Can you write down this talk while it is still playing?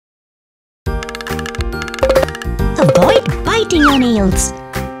biting your nails.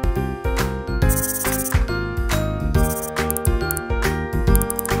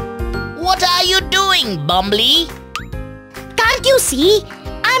 What are you doing, Bumbly? Can't you see?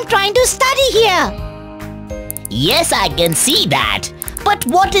 I'm trying to study here. Yes, I can see that. But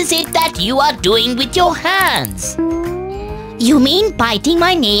what is it that you are doing with your hands? You mean biting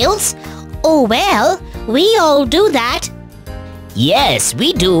my nails? Oh well, we all do that. Yes,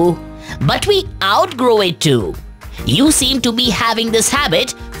 we do. But we outgrow it too. You seem to be having this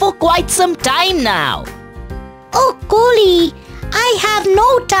habit for quite some time now. Oh, Coley, I have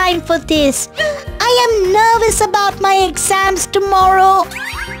no time for this. I am nervous about my exams tomorrow.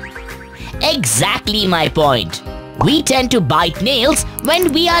 Exactly my point. We tend to bite nails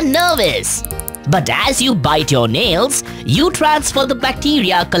when we are nervous. But as you bite your nails, you transfer the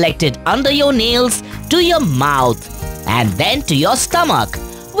bacteria collected under your nails to your mouth and then to your stomach,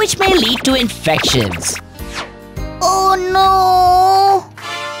 which may lead to infections. Oh no!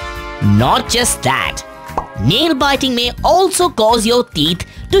 Not just that. Nail biting may also cause your teeth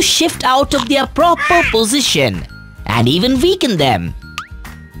to shift out of their proper position and even weaken them.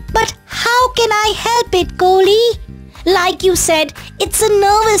 But how can I help it, Coley? Like you said, it's a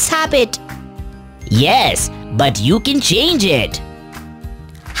nervous habit. Yes, but you can change it.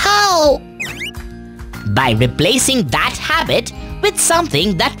 How? By replacing that habit with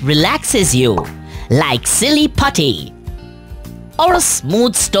something that relaxes you, like silly putty, or a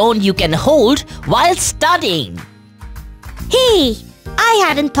smooth stone you can hold while studying. Hey, I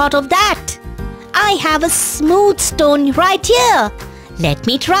hadn't thought of that. I have a smooth stone right here. Let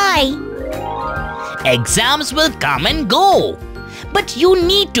me try. Exams will come and go, but you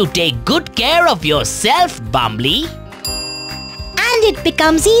need to take good care of yourself, Bumbly. And it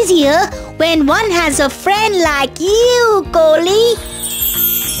becomes easier when one has a friend like you, Coley.